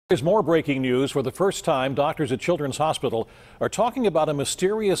There's more breaking news. For the first time, doctors at Children's Hospital are talking about a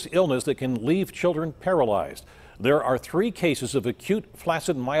mysterious illness that can leave children paralyzed. There are 3 cases of acute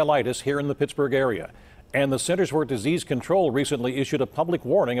flaccid myelitis here in the Pittsburgh area. And the Centers for Disease Control recently issued a public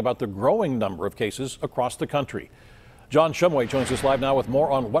warning about the growing number of cases across the country. John Shumway joins us live now with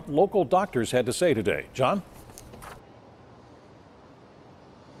more on what local doctors had to say today. John?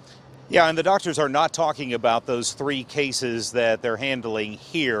 Yeah, and the doctors are not talking about those 3 cases that they're handling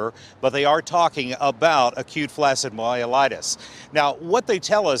here, but they are talking about acute flaccid myelitis. Now, what they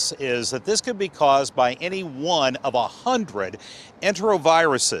tell us is that this could be caused by any one of 100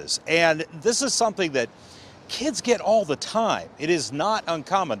 enteroviruses, and this is something that kids get all the time. It is not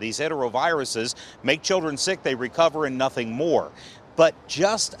uncommon. These enteroviruses make children sick, they recover, and nothing more. But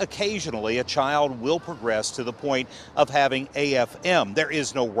just occasionally, a child will progress to the point of having AFM. There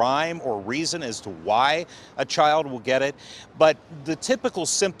is no rhyme or reason as to why a child will get it, but the typical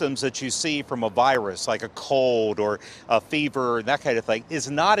symptoms that you see from a virus, like a cold or a fever, that kind of thing,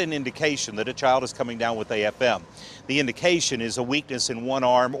 is not an indication that a child is coming down with AFM. The indication is a weakness in one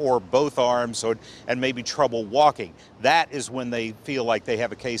arm or both arms, and maybe trouble walking. That is when they feel like they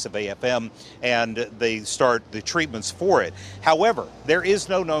have a case of AFM and they start the treatments for it. However, there is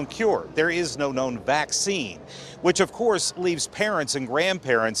no known cure. There is no known vaccine, which of course leaves parents and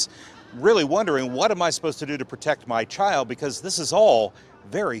grandparents really wondering, what am I supposed to do to protect my child? Because this is all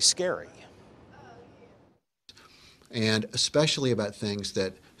very scary. And especially about things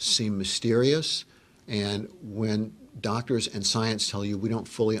that seem mysterious, and when doctors and science tell you we don't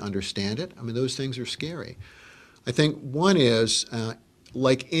fully understand it, I mean, those things are scary. I think one is,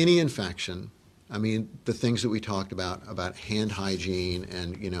 like any infection, I mean, the things that we talked about hand hygiene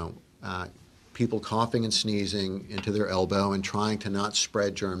and, people coughing and sneezing into their elbow and trying to not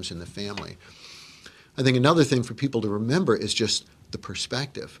spread germs in the family. I think another thing for people to remember is just the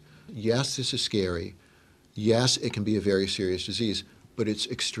perspective. Yes, this is scary. Yes, it can be a very serious disease, but it's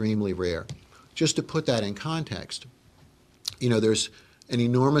extremely rare. Just to put that in context, there's an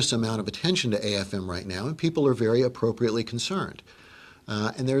enormous amount of attention to AFM right now, and people are very appropriately concerned.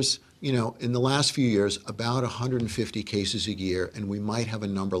 And there's, in the last few years, about 150 cases a year, and we might have a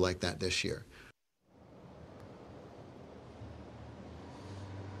number like that this year.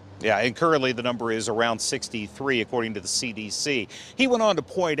 Yeah, and currently the number is around 63, according to the CDC. He went on to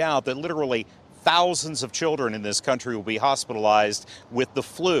point out that literally thousands of children in this country will be hospitalized with the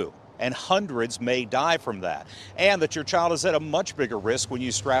flu, and hundreds may die from that, and that your child is at a much bigger risk when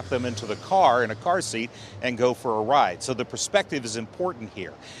you strap them into the car in a car seat and go for a ride. So the perspective is important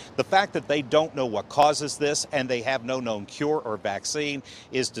here. The fact that they don't know what causes this and they have no known cure or vaccine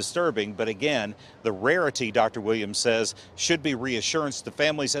is disturbing, but again, the rarity, Dr. Williams says, should be reassurance to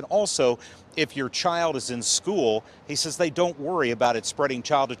families. And also, if your child is in school, he says they don't worry about it spreading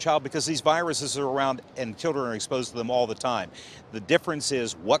child to child because these viruses are around and children are exposed to them all the time. The difference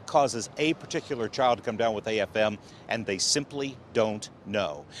is what causes a particular child to come down with AFM, and they simply don't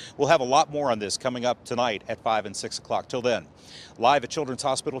know. We'll have a lot more on this coming up tonight at 5 and 6 o'clock. Till then, live at Children's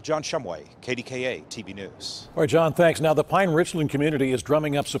Hospital, John Shumway, KDKA-TV News. All right, John, thanks. Now, the Pine Richland community is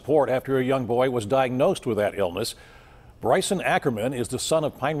drumming up support after a young boy was diagnosed with that illness. Bryson Ackerman is the son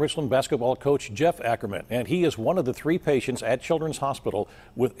of Pine Richland basketball coach Jeff Ackerman, and he is one of the 3 patients at Children's Hospital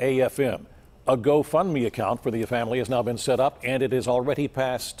with AFM. A GoFundMe account for the family has now been set up, and it has already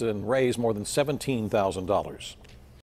passed and raised more than $17,000.